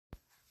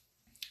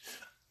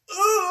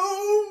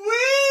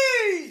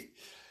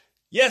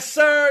Yes,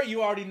 sir.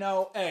 You already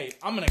know. Hey,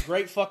 I'm in a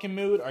great fucking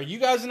mood. Are you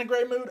guys in a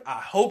great mood? I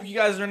hope you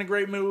guys are in a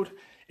great mood.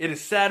 It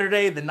is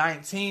Saturday, the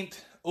 19th.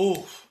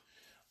 Oof.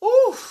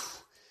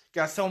 Oof.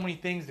 Got so many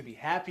things to be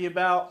happy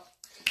about.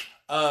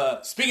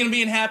 Speaking of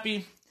being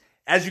happy,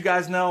 as you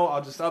guys know,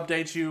 I'll just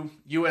update you.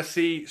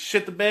 USC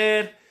shit the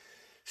bed.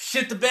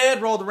 Shit the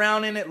bed, rolled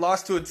around in it,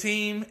 lost to a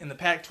team in the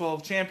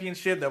Pac-12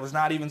 championship that was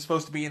not even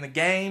supposed to be in the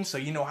game, so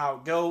you know how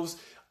it goes.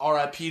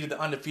 RIP to the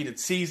undefeated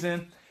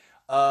season.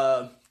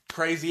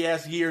 Crazy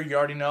ass year, you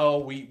already know.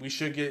 We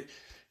should get,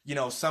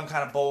 some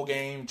kind of bowl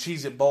game,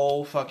 Cheez-It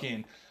Bowl,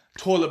 fucking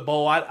toilet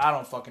bowl. I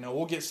don't fucking know.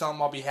 We'll get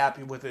something. I'll be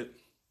happy with it.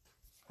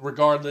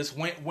 Regardless,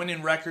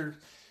 winning record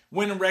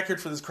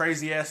for this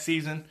crazy ass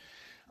season.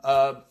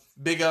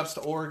 Big ups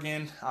to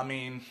Oregon. I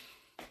mean,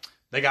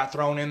 they got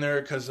thrown in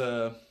there because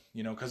of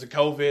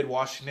COVID.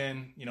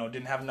 Washington,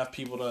 didn't have enough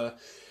people to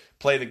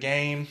play the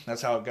game.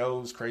 That's how it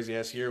goes. Crazy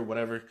ass year,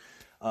 whatever.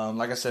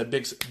 Like I said,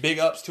 big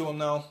ups to them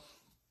though.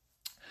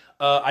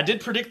 I did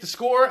predict the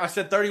score. I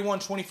said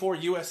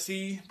 31-24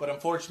 USC, but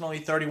unfortunately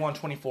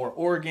 31-24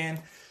 Oregon.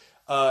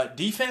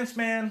 Defense,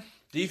 man.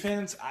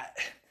 Defense.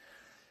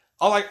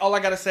 All I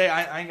gotta say,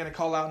 I ain't gonna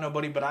call out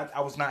nobody, but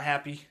I was not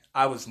happy.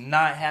 I was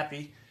not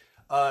happy.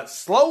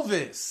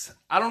 Slovis.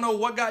 I don't know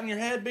what got in your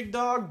head, big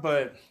dog,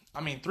 but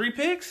 3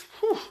 picks?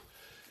 Whew.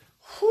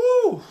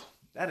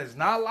 That is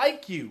not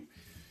like you.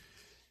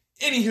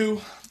 Anywho,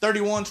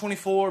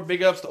 31-24,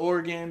 big ups to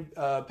Oregon,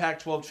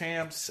 Pac-12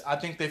 champs. I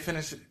think they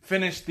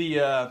finished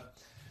the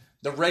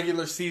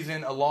regular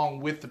season along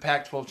with the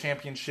Pac-12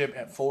 championship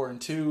at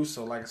 4-2.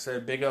 So, like I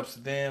said, big ups to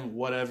them.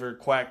 Whatever,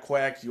 quack,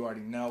 quack, you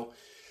already know.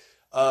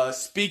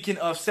 Speaking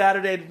of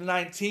Saturday the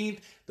 19th,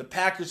 the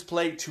Packers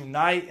play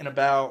tonight in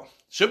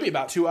should be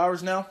about 2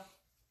 hours now.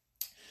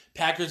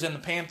 Packers and the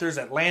Panthers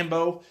at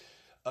Lambeau.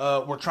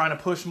 We're trying to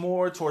push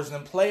more towards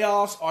them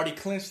playoffs. Already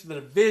clinched the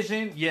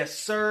division. Yes,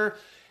 sir.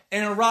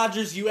 Aaron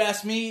Rodgers, you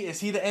asked me, is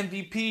he the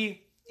MVP?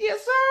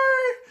 Yes,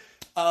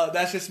 sir.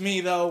 That's just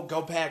me, though.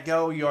 Go, Pack,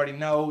 go. You already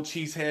know.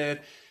 Cheesehead,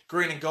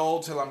 green and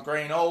gold till I'm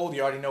gray and old.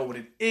 You already know what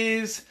it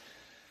is.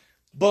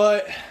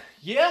 But,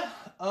 yeah.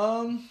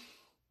 Hoping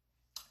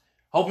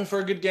for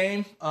a good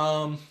game.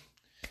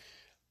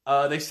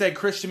 They said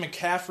Christian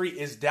McCaffrey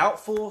is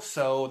doubtful,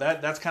 so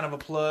that's kind of a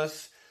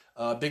plus.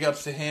 Big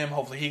ups to him.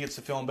 Hopefully he gets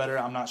to feeling better.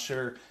 I'm not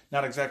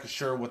exactly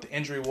sure what the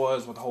injury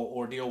was, what the whole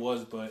ordeal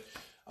was, but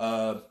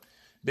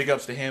big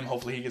ups to him.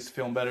 Hopefully he gets to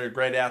feeling better.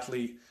 Great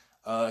athlete,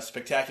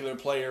 spectacular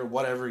player,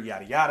 whatever,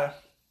 yada, yada.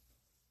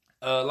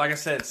 Like I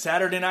said,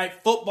 Saturday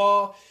night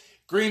football,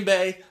 Green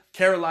Bay,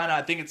 Carolina.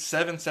 I think it's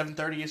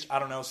 7:30ish. I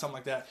don't know, something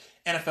like that.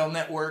 NFL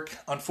Network.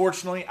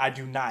 Unfortunately, I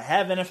do not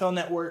have NFL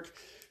Network.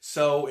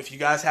 So if you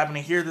guys happen to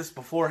hear this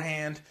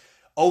beforehand,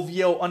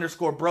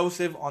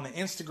 OVO_Brosive on the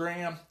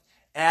Instagram,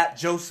 at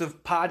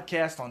Joseph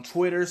Podcast on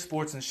Twitter,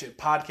 Sports and Shit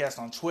Podcast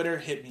on Twitter.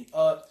 Hit me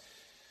up.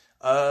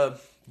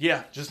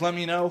 Yeah, just let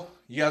me know.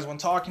 You guys want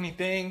to talk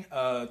anything?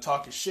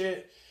 Talk your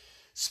shit.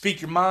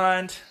 Speak your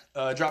mind.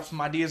 Drop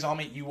some ideas on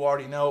me. You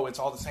already know it's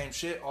all the same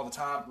shit all the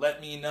time. Let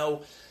me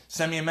know.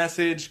 Send me a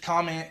message,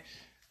 comment,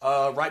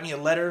 write me a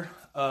letter,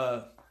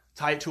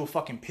 tie it to a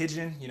fucking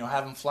pigeon,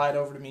 have them fly it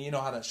over to me. You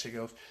know how that shit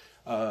goes.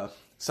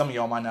 Some of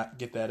y'all might not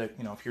get that,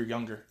 if you're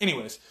younger.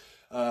 Anyways,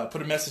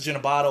 put a message in a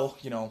bottle,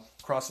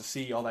 across the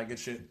sea, all that good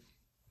shit.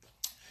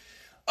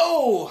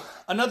 Oh,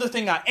 another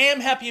thing I am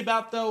happy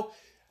about, though.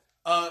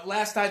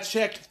 Last I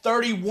checked,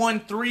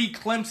 31-3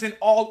 Clemson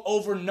all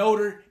over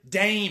Notre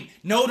Dame.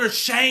 Notre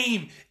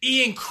shame.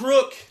 Ian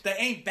Crook. They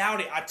ain't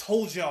bout it. I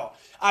told y'all.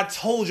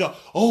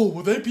 Oh,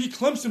 well, they beat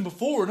Clemson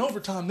before in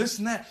overtime, this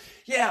and that.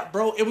 Yeah,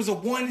 bro, it was a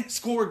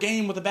one-score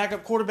game with a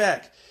backup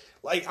quarterback.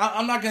 Like,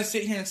 I'm not going to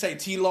sit here and say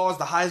T-Law is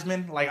the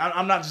Heisman. Like,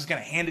 I'm not just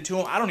going to hand it to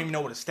him. I don't even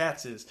know what his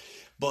stats is.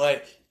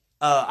 But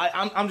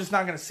I'm just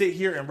not going to sit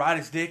here and ride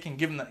his dick and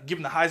give him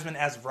the Heisman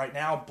as of right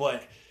now.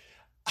 But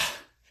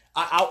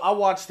I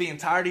watched the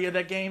entirety of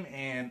that game,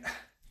 and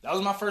that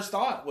was my first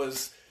thought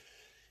was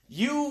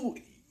you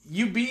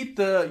beat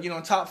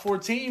the top 4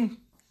 team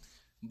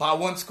by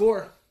one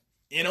score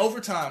in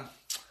overtime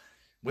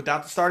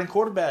without the starting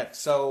quarterback.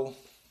 So,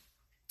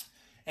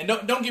 and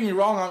don't get me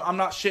wrong, I'm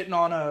not shitting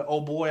on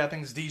old boy. I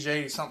think it's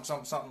DJ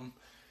something.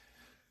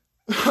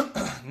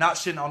 Not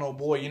shitting on old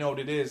boy. You know what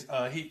it is.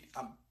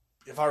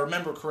 If I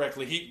remember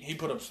correctly, he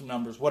put up some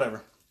numbers,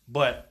 whatever.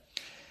 But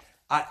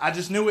I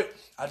just knew it.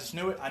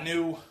 I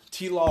knew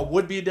T-Law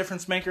would be a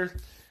difference maker.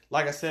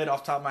 Like I said,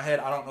 off the top of my head,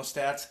 I don't know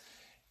stats.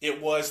 It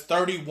was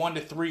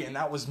 31-3, and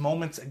that was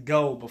moments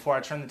ago before I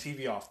turned the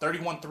TV off.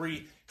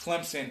 31-3,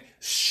 Clemson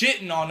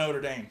shitting on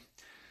Notre Dame.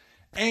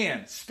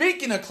 And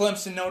speaking of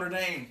Clemson, Notre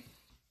Dame,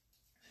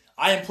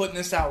 I am putting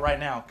this out right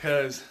now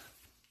because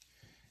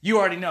you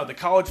already know the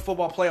college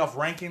football playoff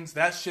rankings,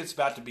 that shit's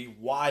about to be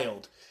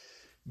wild.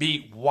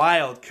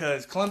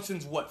 Because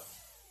Clemson's what,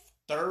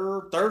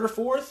 third or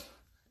fourth?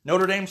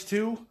 Notre Dame's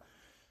 2.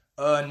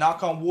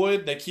 Knock on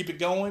wood, they keep it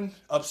going.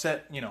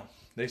 Upset,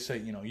 they say,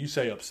 you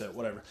say upset,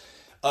 whatever.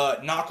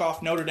 Knock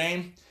off Notre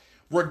Dame.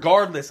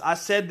 Regardless, I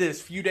said this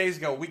a few days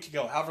ago, a week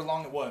ago, however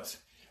long it was.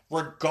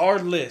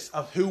 regardless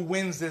of who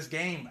wins this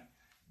game,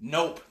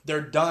 nope,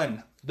 they're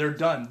done. They're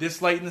done.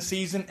 This late in the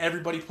season,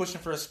 everybody pushing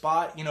for a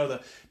spot. You know,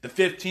 the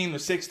 5th team, the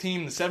 6th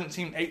team, the 7th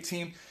team, 8th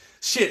team.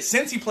 Shit,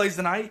 Cincy plays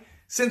tonight.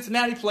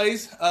 Cincinnati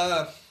plays.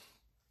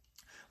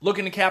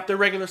 Looking to cap their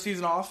regular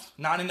season off.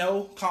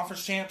 9-0,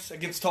 conference champs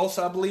against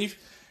Tulsa, I believe.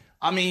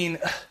 I mean,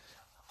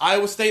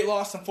 Iowa State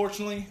lost,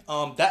 unfortunately.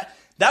 That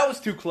was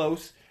too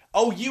close.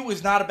 OU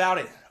is not about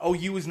it.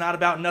 OU is not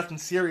about nothing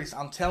serious.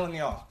 I'm telling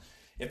y'all.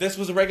 If this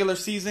was a regular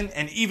season,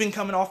 and even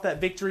coming off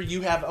that victory,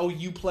 you have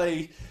OU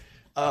play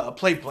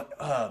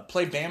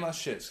Bama.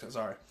 Shit,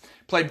 sorry.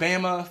 Play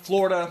Bama,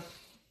 Florida.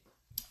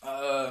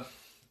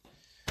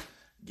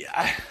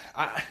 Yeah,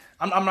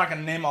 I'm not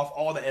gonna name off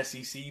all the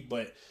SEC,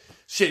 but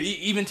shit,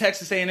 even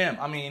Texas A&M.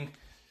 I mean,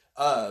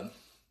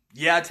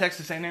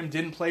 Texas A&M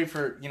didn't play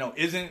for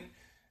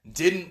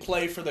didn't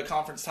play for the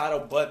conference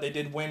title, but they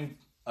did win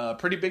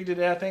pretty big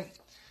today. I think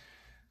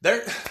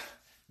they're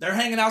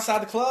hanging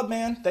outside the club,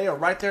 man. They are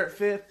right there at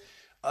 5th.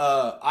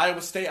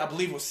 Iowa State, I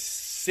believe, was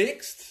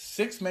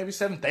 6th, maybe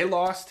 7th. They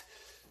lost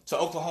to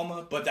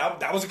Oklahoma, but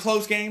that was a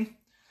close game.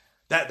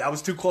 That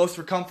was too close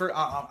for comfort.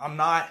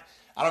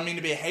 I don't mean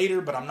to be a hater,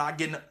 but I'm not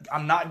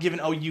giving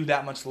OU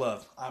that much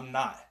love. I'm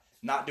not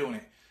doing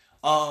it.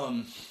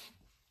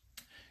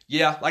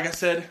 Yeah, like I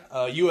said,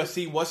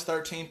 USC was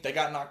 13th. They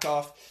got knocked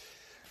off.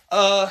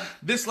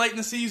 This late in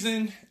the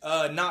season,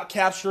 not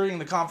capturing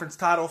the conference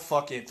title,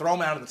 fuck it. Throw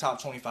them out of the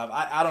top 25.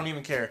 I don't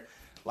even care.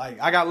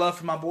 Like, I got love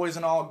for my boys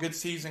and all. Good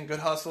season, good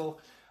hustle.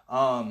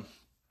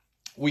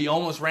 We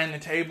almost ran the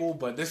table,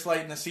 but this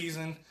late in the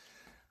season,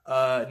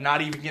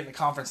 not even getting the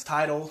conference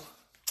title.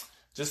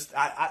 Just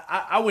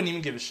I wouldn't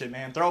even give a shit,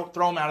 man. Throw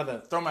them out of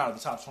the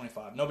top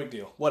 25. No big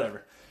deal.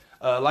 Whatever.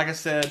 Like I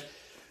said,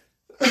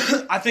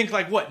 I think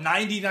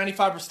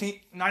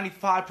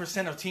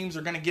 95% of teams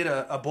are gonna get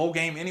a bowl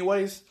game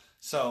anyways.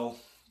 So,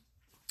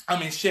 I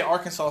mean, shit.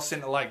 Arkansas is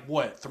sitting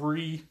at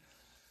 3.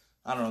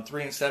 I don't know,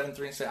 3-7,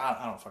 3-6.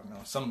 I don't fucking know.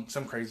 Some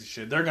crazy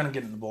shit. They're gonna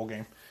get in the bowl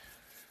game.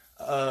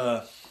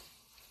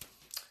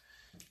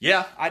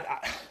 Yeah.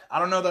 I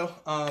don't know though.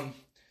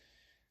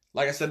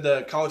 Like I said,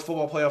 the college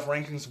football playoff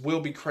rankings will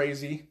be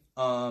crazy.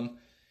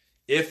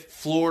 If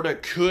Florida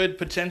could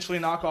potentially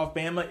knock off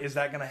Bama, is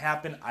that going to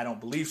happen? I don't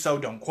believe so.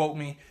 Don't quote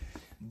me.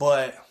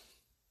 But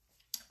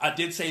I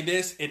did say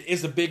this. It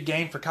is a big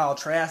game for Kyle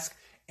Trask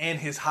and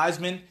his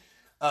Heisman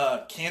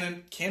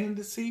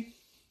candidacy.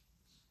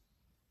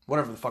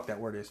 Whatever the fuck that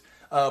word is.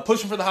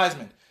 Pushing for the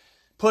Heisman.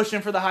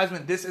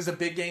 This is a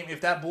big game.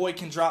 If that boy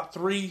can drop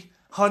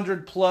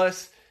 300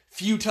 plus,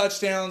 few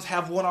touchdowns,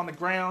 have one on the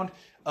ground,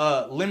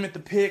 limit the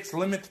picks,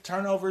 limit the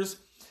turnovers,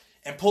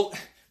 and pull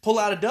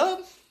out a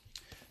dub,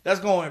 that's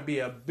going to be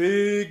a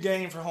big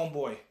game for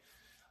homeboy.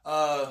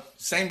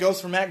 Same goes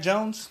for Mac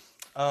Jones.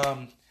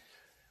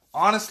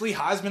 Honestly,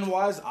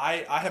 Heisman-wise,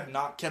 I have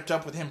not kept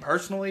up with him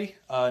personally.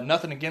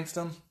 Nothing against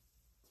him.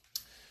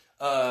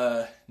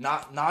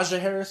 Najee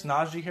Harris,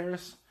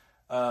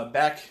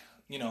 back,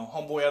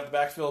 homeboy out of the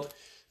backfield.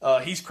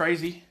 He's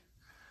crazy.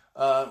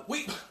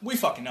 We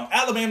fucking know.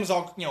 Alabama's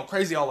all,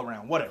 crazy all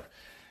around, whatever.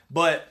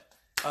 But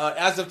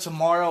as of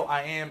tomorrow,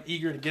 I am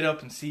eager to get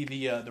up and see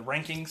the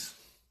rankings.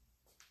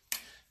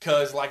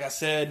 Because, like I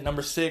said,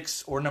 number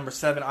 6 or number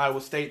 7,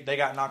 Iowa State, they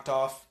got knocked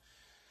off.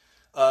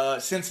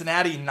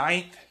 Cincinnati,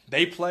 9th,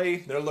 they play.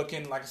 They're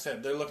looking, like I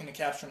said, to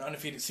capture an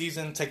undefeated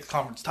season, take the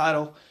conference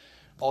title,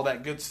 all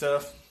that good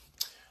stuff.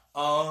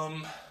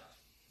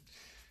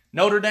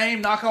 Notre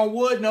Dame, knock on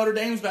wood, Notre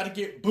Dame's about to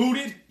get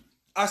booted.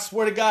 I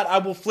swear to God, I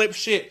will flip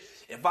shit.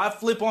 If I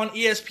flip on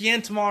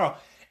ESPN tomorrow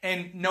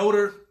and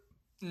Notre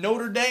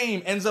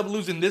Dame ends up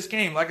losing this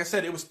game, like I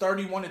said, it was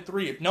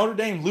 31-3. If Notre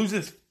Dame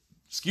loses,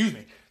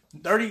 31-3,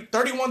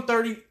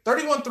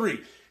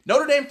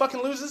 Notre Dame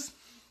fucking loses,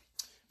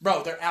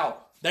 bro, they're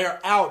out. They are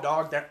out,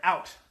 dog. They're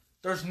out.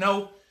 There's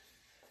no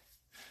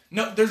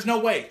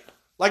way.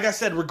 Like I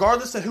said,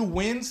 regardless of who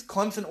wins,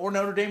 Clemson or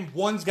Notre Dame,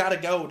 one's got to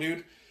go,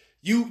 dude.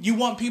 You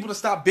want people to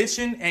stop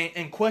bitching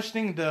and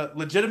questioning the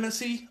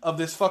legitimacy of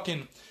this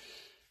fucking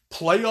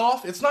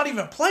playoff? It's not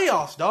even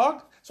playoffs,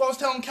 dog. So I was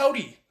telling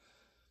Cody,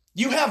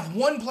 you have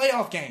one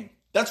playoff game.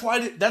 That's why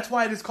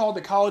it is called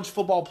the college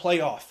football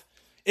playoff.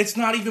 It's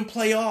not even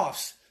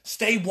playoffs.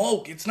 Stay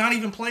woke. It's not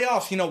even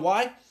playoffs. You know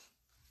why?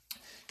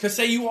 Because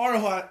say you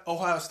are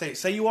Ohio State.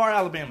 Say you are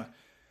Alabama.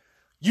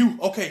 You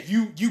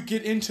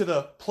get into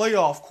the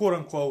playoff, quote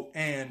unquote,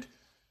 and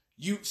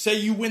you say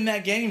you win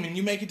that game and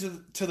you make it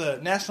to the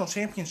national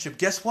championship.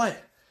 Guess what?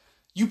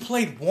 You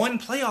played one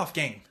playoff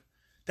game.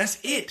 That's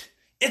it.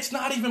 It's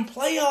not even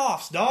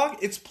playoffs, dog.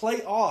 It's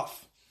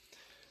playoff.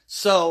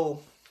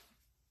 So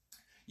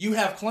you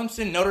have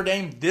Clemson, Notre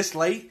Dame this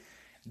late.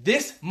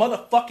 This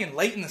motherfucking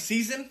late in the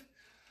season.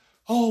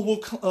 Oh, well,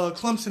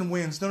 Clemson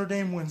wins. Notre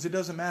Dame wins. It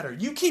doesn't matter.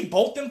 You keep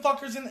both them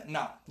fuckers in there?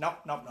 No.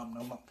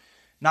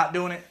 Not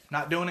doing it.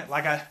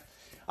 Like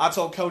I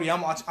told Cody,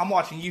 I'm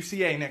watching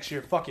UCA next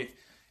year. Fuck it.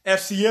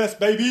 FCS,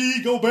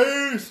 baby. Go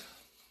Bears.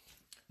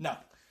 No.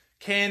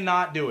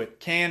 Cannot do it.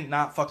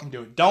 Cannot fucking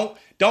do it. Don't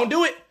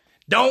do it.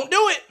 Don't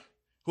do it.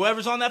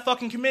 Whoever's on that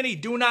fucking committee,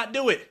 do not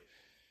do it.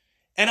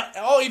 And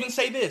I'll even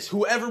say this.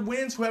 Whoever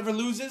wins, whoever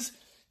loses,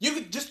 you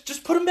could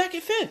just put them back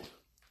at fifth.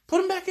 Put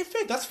them back at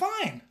fifth. That's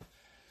fine.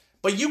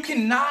 But you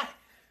cannot,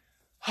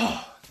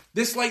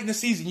 this late in the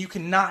season, you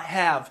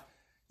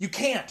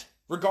can't,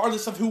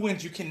 regardless of who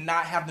wins, you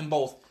cannot have them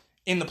both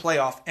in the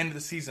playoff, end of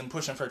the season,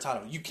 pushing for a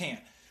title. You can't.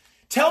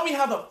 Tell me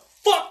how the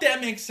fuck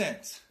that makes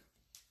sense.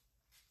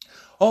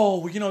 Oh,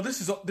 well,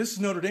 this is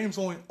Notre Dame's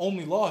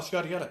only loss.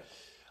 Yada.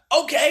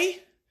 Okay.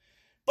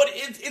 But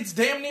it's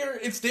damn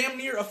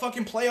near a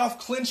fucking playoff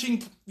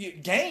clinching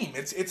game.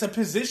 It's a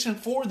position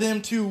for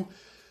them to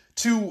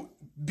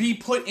be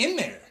put in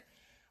there.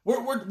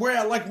 We're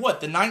at like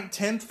what, the 9th,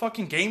 10th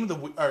fucking game of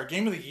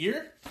the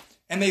year,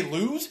 and they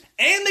lose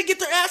and they get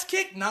their ass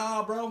kicked.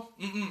 Nah, bro.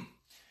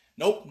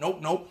 Nope.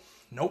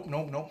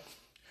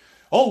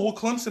 Oh, well,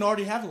 Clemson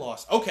already have a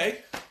loss. Okay.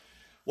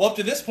 Well, up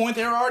to this point,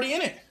 they're already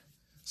in it.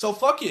 So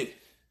fuck it.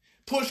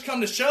 Push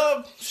come to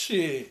shove.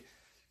 Shit.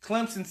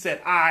 Clemson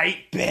said,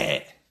 I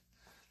bet.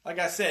 Like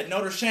I said,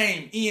 Notre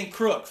Dame, Ian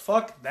Crook.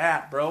 Fuck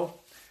that, bro.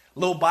 A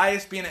little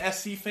biased being an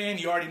SC fan,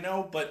 you already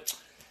know. But,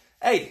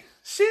 hey,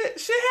 shit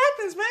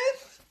happens, man.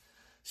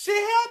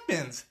 Shit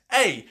happens.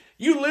 Hey,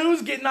 you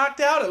lose, get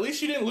knocked out. At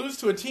least you didn't lose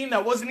to a team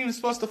that wasn't even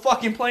supposed to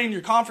fucking play in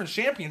your conference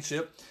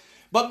championship.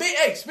 But,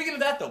 hey, speaking of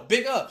that, though,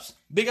 big ups.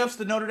 Big ups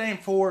to Notre Dame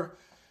for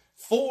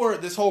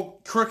this whole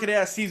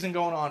crooked-ass season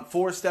going on,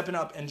 for stepping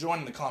up and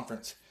joining the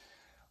conference.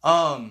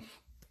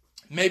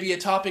 Maybe a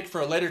topic for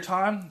a later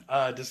time.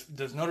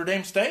 Does Notre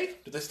Dame stay?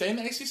 Do they stay in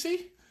the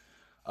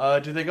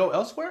ACC? Do they go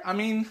elsewhere? I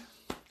mean,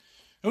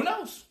 who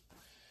knows?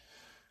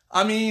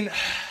 I mean,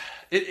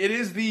 it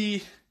is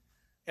the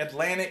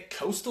Atlantic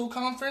Coastal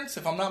Conference,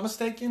 if I'm not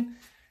mistaken,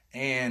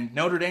 and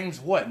Notre Dame's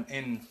what,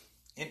 in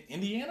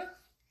Indiana?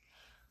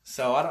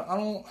 So I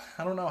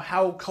don't know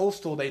how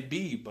coastal they'd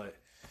be, but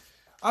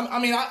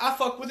I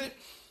fuck with it.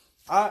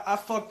 I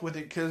fuck with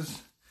it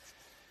because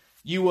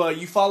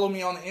you follow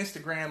me on the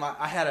Instagram.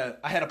 I had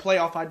a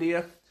playoff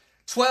idea.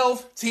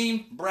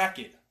 12-team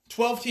bracket.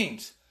 12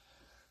 teams.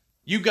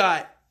 You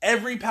got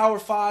every Power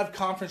 5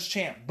 conference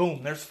champ.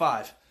 Boom, there's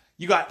 5.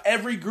 You got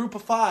every group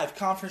of 5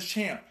 conference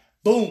champ.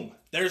 Boom,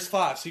 there's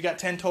 5. So you got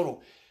 10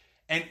 total.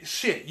 And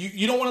shit,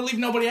 you don't want to leave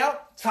nobody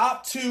out.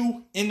 Top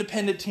 2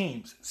 independent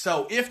teams.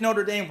 So if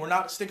Notre Dame were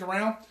not to stick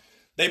around,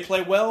 they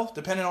play well,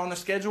 depending on the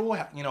schedule,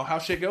 how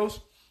shit goes.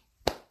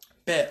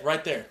 Bet,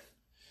 right there.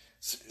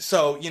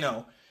 So,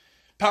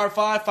 Power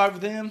 5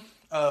 of them,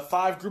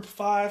 5 group of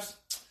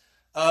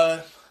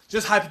 5s.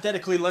 Just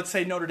hypothetically, let's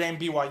say Notre Dame,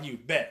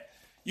 BYU. Bet.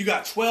 You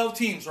got 12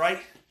 teams, right?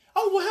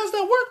 Oh, well, how's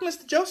that work,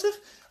 Mr. Joseph?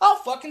 I'll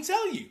fucking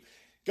tell you.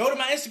 Go to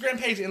my Instagram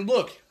page and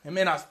look. It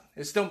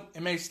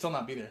may still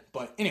not be there.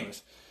 But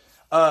anyways,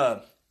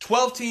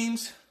 12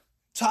 teams,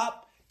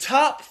 top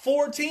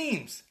 4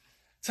 teams.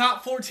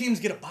 Top 4 teams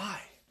get a bye.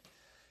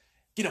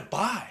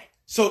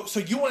 So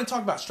you want to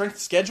talk about strength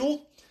of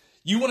schedule?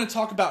 You want to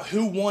talk about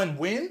who won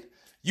win?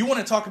 You want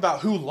to talk about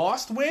who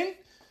lost win?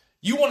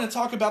 You want to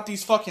talk about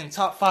these fucking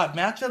top 5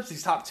 matchups,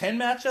 these top 10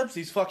 matchups,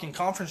 these fucking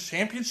conference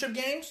championship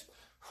games?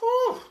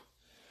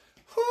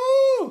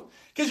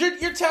 Because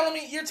you're telling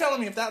me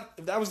if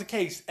that was the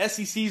case,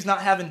 SEC's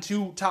not having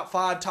 2 top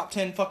 5, top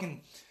 10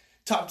 fucking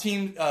top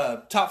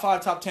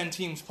 5, top 10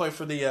 teams play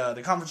for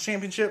the conference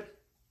championship?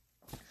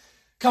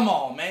 Come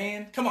on,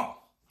 man. Come on.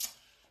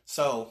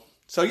 So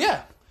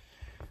yeah.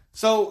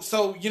 So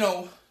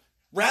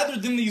rather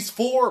than these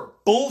 4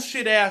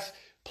 bullshit ass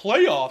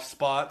playoff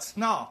spots,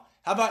 no.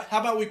 How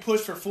about we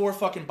push for 4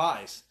 fucking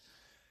buys?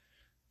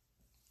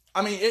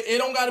 I mean, it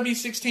don't got to be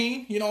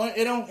 16. It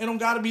don't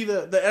got to be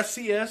the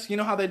FCS. You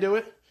know how they do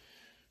it?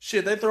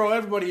 Shit, they throw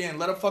everybody in.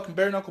 Let them fucking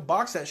bare knuckle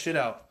box that shit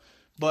out.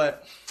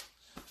 But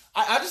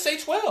I just say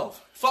 12.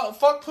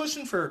 Fuck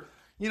pushing for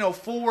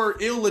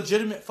 4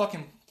 illegitimate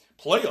fucking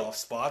playoff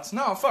spots.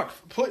 No, fuck.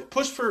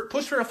 Push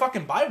for a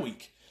fucking bye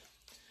week.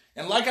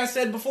 And like I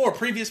said before,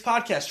 previous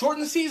podcast,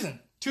 shorten the season.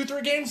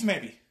 2-3 games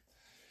maybe.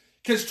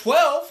 Because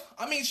 12,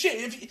 I mean,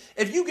 shit,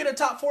 if you get a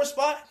top 4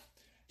 spot,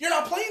 you're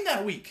not playing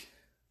that week.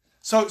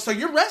 So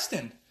you're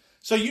resting.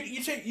 So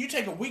you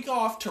take a week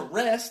off to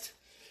rest,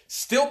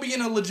 still be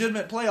in a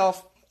legitimate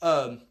playoff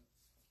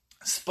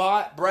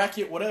spot,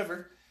 bracket,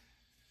 whatever.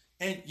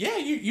 And yeah,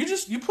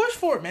 you push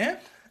for it, man.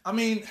 I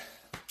mean,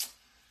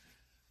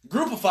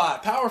 group of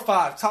 5, Power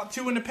 5, top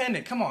 2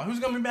 independent. Come on, who's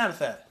going to be mad at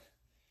that?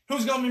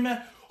 Who's going to be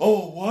mad?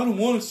 Oh, well, I don't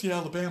want to see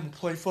Alabama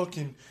play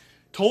fucking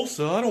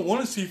Tulsa. I don't want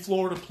to see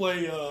Florida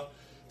play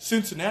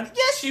Cincinnati.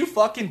 Yes, you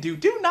fucking do.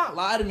 Do not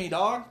lie to me,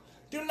 dog.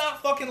 Do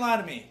not fucking lie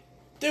to me.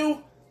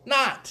 Do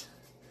not.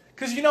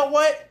 Because you know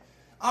what?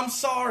 I'm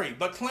sorry,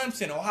 but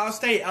Clemson, Ohio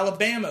State,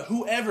 Alabama,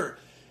 whoever,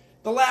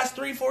 the last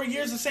 3-4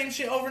 years, the same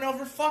shit over and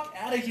over. Fuck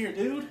out of here,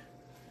 dude.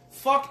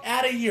 Fuck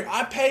out of here.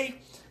 I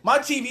pay, my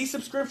TV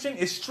subscription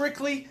is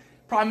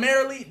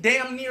primarily,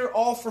 damn near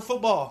all for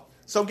football.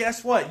 So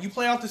guess what? You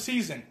play out the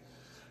season.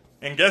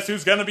 And guess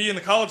who's going to be in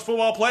the college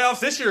football playoffs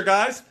this year,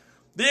 guys?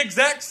 The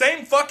exact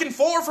same fucking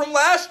 4 from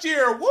last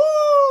year. Woo,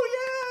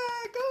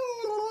 yeah,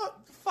 go.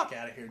 Fuck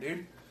out of here,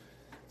 dude.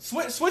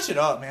 Switch it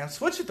up, man.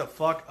 Switch it the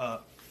fuck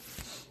up.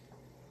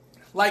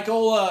 Like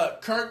old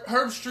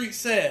Herb Street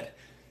said,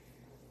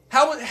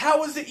 how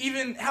is it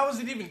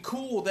even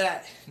cool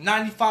that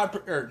 95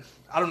 or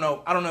I don't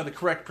know the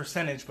correct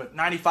percentage, but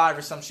 95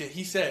 or some shit.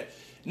 He said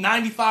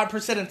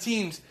 95% of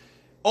teams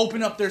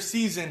open up their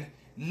season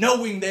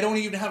knowing they don't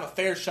even have a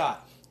fair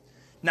shot.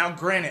 Now,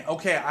 granted,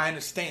 okay, I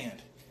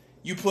understand.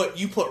 You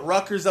put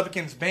Rutgers up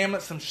against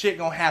Bama, some shit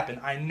gonna happen.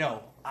 I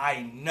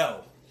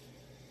know.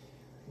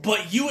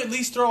 But you at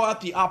least throw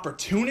out the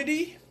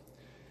opportunity.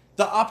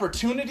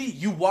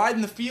 You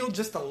widen the field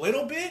just a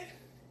little bit.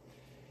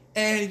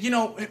 And,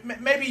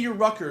 maybe you're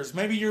Rutgers.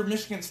 Maybe you're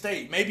Michigan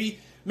State. Maybe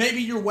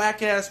your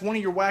one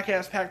of your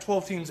whack-ass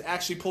Pac-12 teams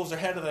actually pulls their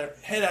head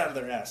out of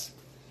their ass.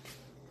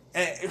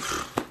 And,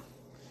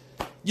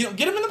 get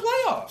them in the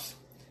playoffs.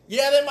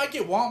 Yeah, they might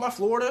get whomped by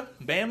Florida,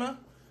 Bama,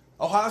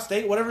 Ohio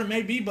State, whatever it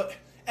may be. But,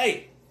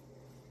 hey,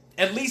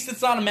 at least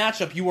it's not a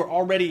matchup you were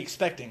already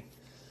expecting.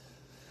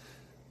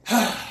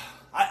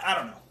 I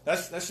don't know.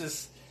 That's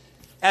just,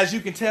 as you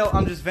can tell,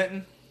 I'm just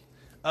venting.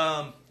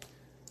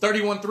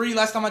 31-3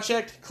 last time I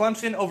checked.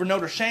 Clemson over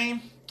Notre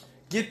Dame.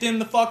 Get them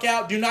the fuck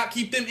out. Do not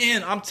keep them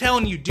in. I'm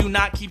telling you, do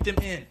not keep them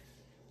in.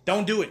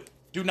 Don't do it.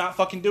 Do not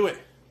fucking do it.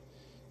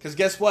 Because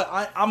guess what?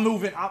 I'm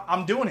moving.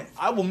 I'm doing it.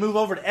 I will move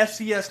over to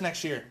FCS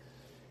next year.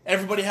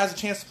 Everybody has a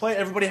chance to play.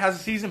 Everybody has a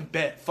season.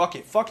 Bet. Fuck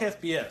it. Fuck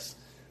FBS.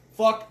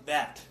 Fuck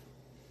that.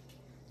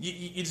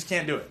 You just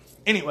can't do it.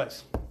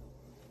 Anyways.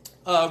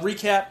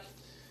 Recap.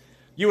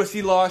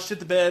 USC lost. Shit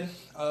the bed.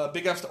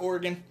 Big ups to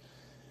Oregon.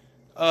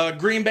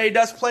 Green Bay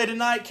does play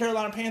tonight.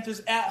 Carolina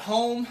Panthers at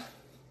home.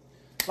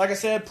 Like I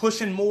said,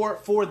 pushing more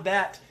for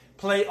that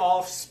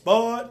playoff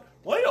spot.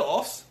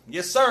 Playoffs?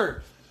 Yes,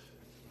 sir.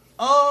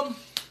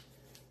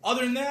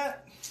 Other than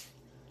that,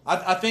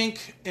 I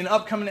think in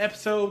upcoming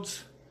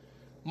episodes,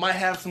 might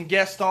have some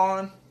guests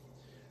on.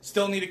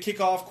 Still need to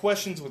kick off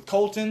questions with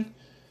Colton.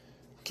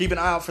 Keep an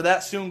eye out for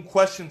that soon.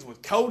 Questions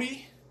with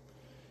Cody.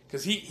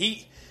 Because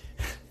he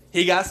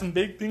got some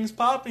big things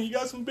popping. He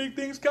got some big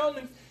things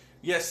coming.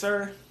 Yes,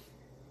 sir.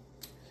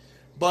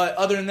 But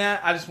other than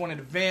that, I just wanted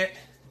to vent.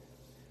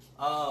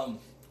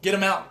 Get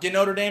them out. Get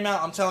Notre Dame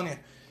out. I'm telling you.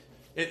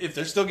 If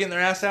they're still getting their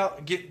ass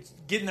out,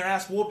 getting their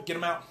ass whooped, get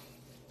them out.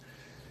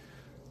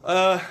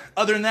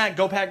 Other than that,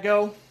 go Pack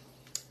Go.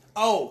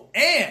 Oh,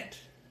 and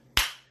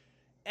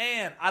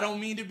I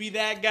don't mean to be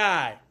that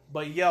guy,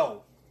 but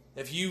yo,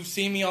 if you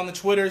see me on the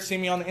Twitter, see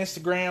me on the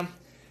Instagram,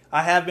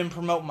 I have been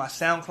promoting my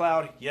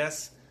SoundCloud.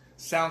 Yes,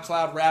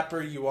 SoundCloud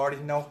rapper. You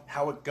already know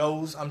how it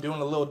goes. I'm doing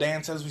a little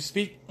dance as we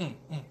speak.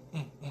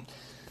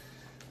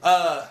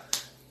 The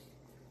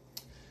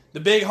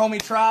big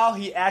homie Trial,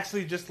 he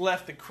actually just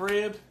left the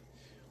crib.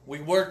 We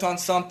worked on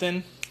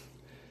something.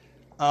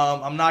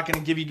 I'm not going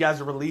to give you guys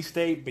a release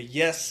date, but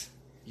yes,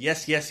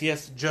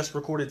 just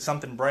recorded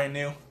something brand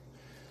new.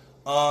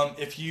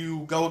 If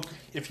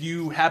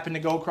you happen to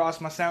go across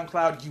my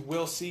SoundCloud, you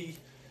will see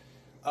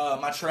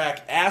my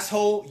track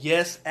Asshole.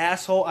 Yes,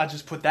 Asshole. I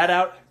just put that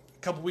out a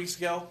couple weeks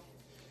ago.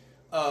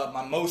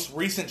 My most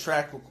recent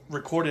track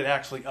recorded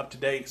actually up to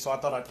date, so I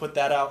thought I'd put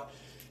that out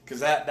because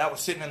that was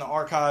sitting in the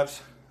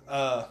archives.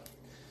 My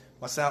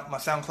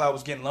SoundCloud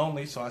was getting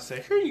lonely, so I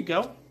said, "Here you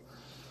go.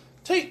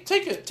 Take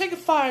a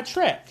fire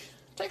track.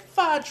 Take a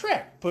fire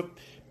track, but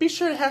be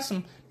sure to have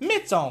some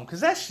mitts on,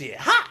 cause that shit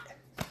hot.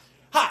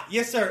 Hot,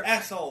 yes sir,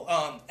 asshole.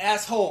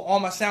 Asshole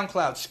on my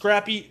SoundCloud.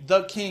 Scrappy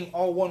the King,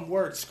 all one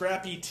word.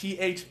 Scrappy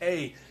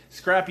THA.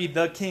 Scrappy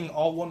the King,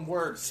 all one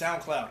word.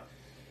 SoundCloud.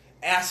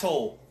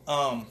 Asshole.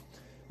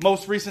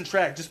 Most recent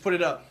track, just put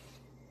it up.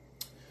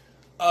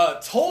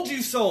 Told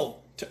You So.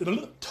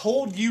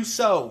 Told You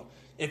So.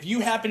 If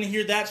you happen to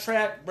hear that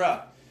track,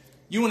 bruh,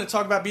 you want to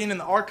talk about being in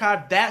the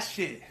archive, that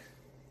shit.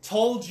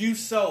 Told You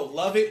So.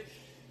 Love it.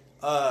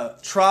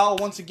 Trial,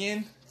 once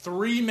again,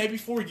 3, maybe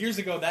 4 years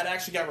ago, that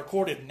actually got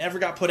recorded. Never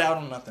got put out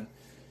on nothing.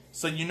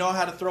 So you know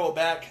how to throw it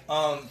back.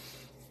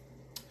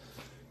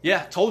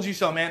 Yeah, Told You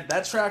So, man.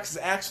 That track is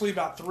actually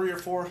about 3 or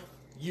 4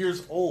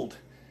 years old.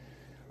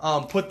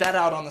 Put that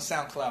out on the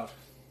SoundCloud.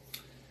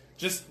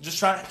 Just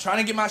trying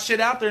to get my shit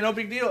out there. No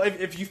big deal.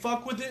 If you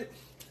fuck with it,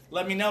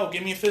 let me know.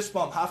 Give me a fist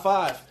bump. High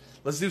five.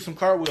 Let's do some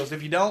cartwheels.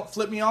 If you don't,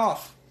 flip me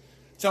off.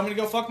 Tell me to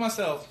go fuck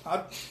myself.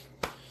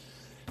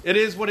 It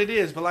is what it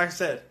is. But like I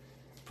said,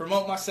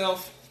 promote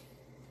myself.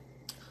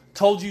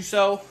 Told You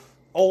So.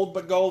 Old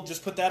but gold.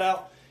 Just put that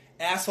out.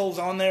 Assholes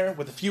on there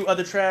with a few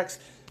other tracks.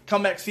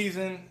 Comeback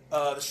Season.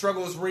 The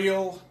Struggle Is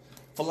Real.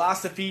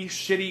 Philosophy.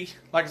 Shitty.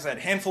 Like I said,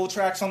 handful of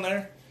tracks on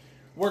there.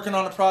 Working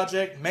on a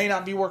project. May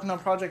not be working on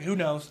a project. Who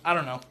knows? I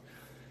don't know.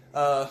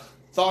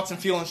 Thoughts and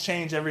feelings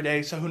change every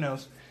day, so who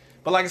knows?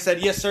 But like I said,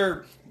 yes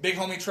sir. Big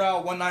homie Trial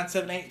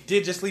 1978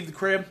 did just leave the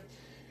crib.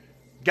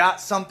 Got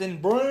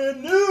something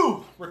brand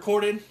new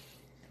recorded.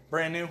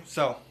 Brand new.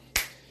 So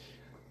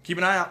keep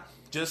an eye out.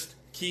 Just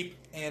keep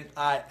an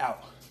eye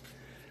out.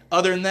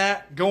 Other than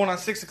that, going on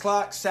 6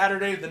 o'clock,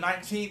 Saturday the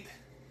 19th.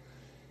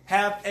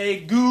 Have a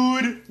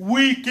good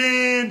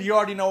weekend. You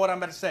already know what I'm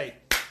about to say.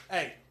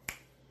 Hey,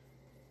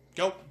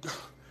 go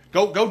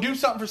Go do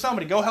something for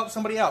somebody. Go help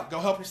somebody out. Go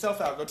help yourself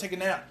out. Go take a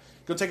nap.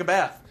 Go take a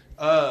bath.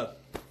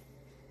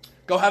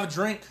 Go have a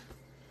drink.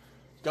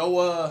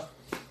 Go,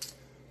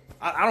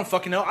 I don't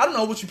fucking know. I don't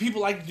know what you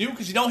people like to do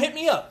because you don't hit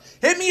me up.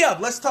 Hit me up.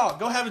 Let's talk.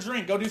 Go have a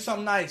drink. Go do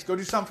something nice. Go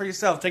do something for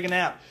yourself. Take a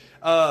nap.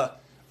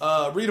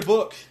 Read a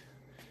book.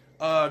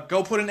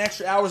 Go put in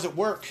extra hours at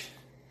work.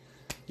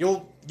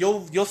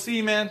 You'll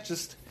see, man.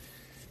 Just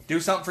do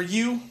something for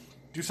you.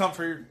 Do something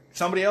for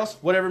somebody else.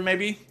 Whatever it may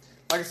be.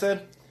 Like I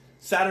said,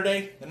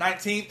 Saturday the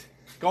 19th,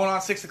 going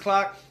on 6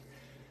 o'clock.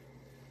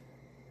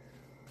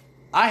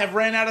 I have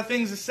ran out of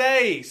things to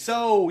say.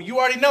 So, you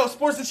already know,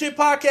 Sports and Shit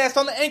Podcast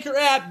on the Anchor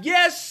app.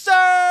 Yes, sir!